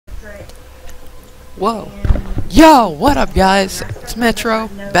Whoa. Yo, what up guys? It's Metro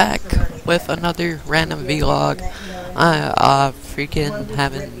back with another random vlog. I freaking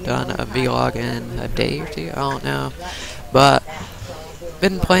haven't done a vlog in a day or two, I don't know. But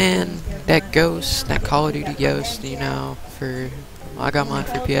been playing that Ghost, that Call of Duty Ghost, you know, I got mine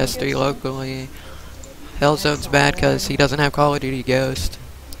for PS3 locally. Hellzone's bad because he doesn't have Call of Duty Ghost.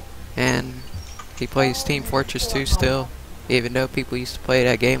 And he plays Team Fortress 2 still, even though people used to play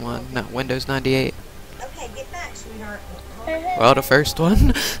that game on Windows 98. Okay, get back, sweetheart. Well, the first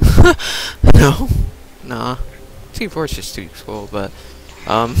one. No. Nah. Team Fortress 2 is cool, but,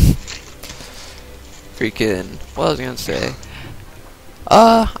 freaking, what was I gonna say?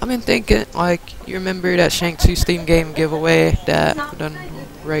 I've been thinking, like, you remember that Shank 2 Steam game giveaway that I done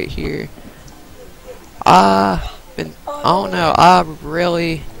right here? I don't know, I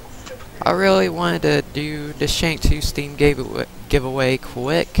really wanted to do the Shank 2 Steam giveaway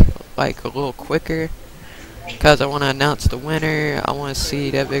quick, like a little quicker, because I want to announce the winner. I want to see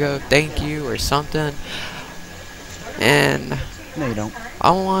that big old thank you or something, and no, you don't.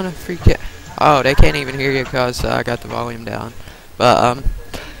 I want to freaking, oh, they can't even hear you because I got the volume down, but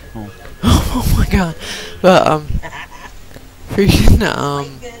oh my god, but freaking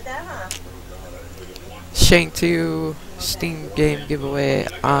Shank 2 Steam game giveaway,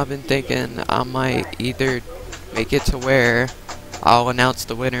 I've been thinking I might either make it to where I'll announce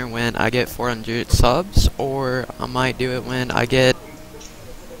the winner when I get 400 subs, or I might do it when I get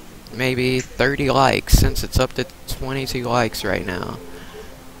maybe 30 likes, since it's up to 22 likes right now.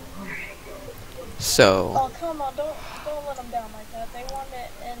 So oh, come on, don't let them down like that. They want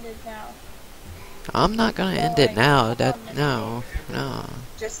it ended now. I'm not gonna end it now. No.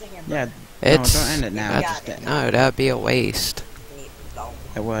 Yeah. It's, no, don't end it now. No, that'd be a waste.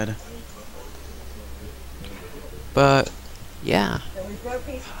 It would. But, yeah.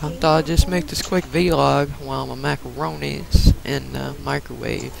 I thought I'd just make this quick vlog while my macaroni's in the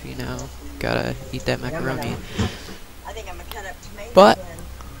microwave, you know. Gotta eat that macaroni. But,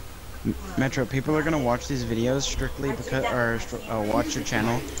 Metro, people are gonna watch these videos strictly because, or watch your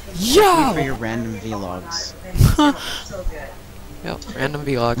channel yo! for your random vlogs. Yep, random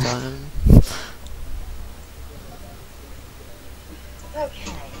vlog time.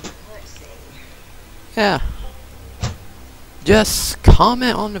 Okay, let's see. Yeah. Just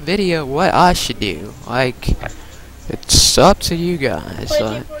comment on the video what I should do. Like, it's up to you guys.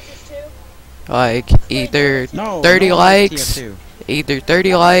 Like either 30 likes, either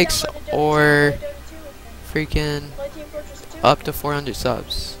 30 likes, or freaking up to 400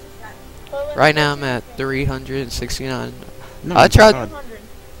 subs. Right now I'm at 369. No, I tried.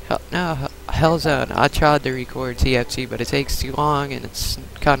 God. Hellzone. I tried to record TFT, but it takes too long and it's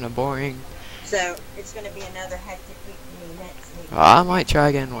kind of boring. So it's going to be another hectic week for me next week. I might try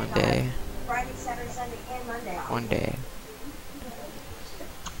again one day. Friday, Saturday, Sunday, and Monday. One day.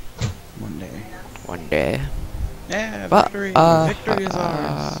 One day. One day. Yeah, But victory. Victory is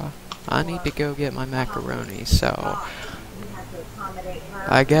ours. I need to go get my macaroni, so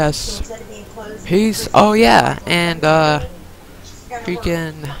I guess peace. Oh yeah, and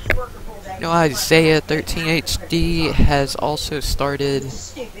freaking, you know, Isaiah 13 HD has also started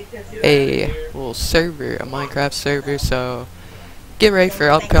a little server, a Minecraft server, so get ready for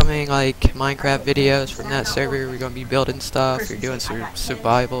upcoming like Minecraft videos from that server. We're gonna be building stuff, we're doing some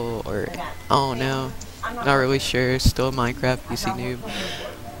survival, or I don't know, not really sure, still a Minecraft PC noob.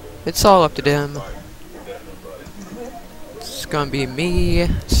 It's all up to them. It's gonna be me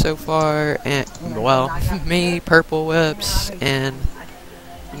so far, and well, me, Purple Whips, and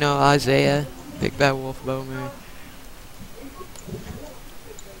you know, Isaiah, Big Bad Wolf Bowman.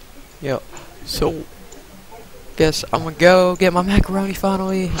 Yo, so guess I'm gonna go get my macaroni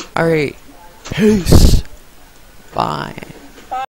finally. Alright, peace. Bye.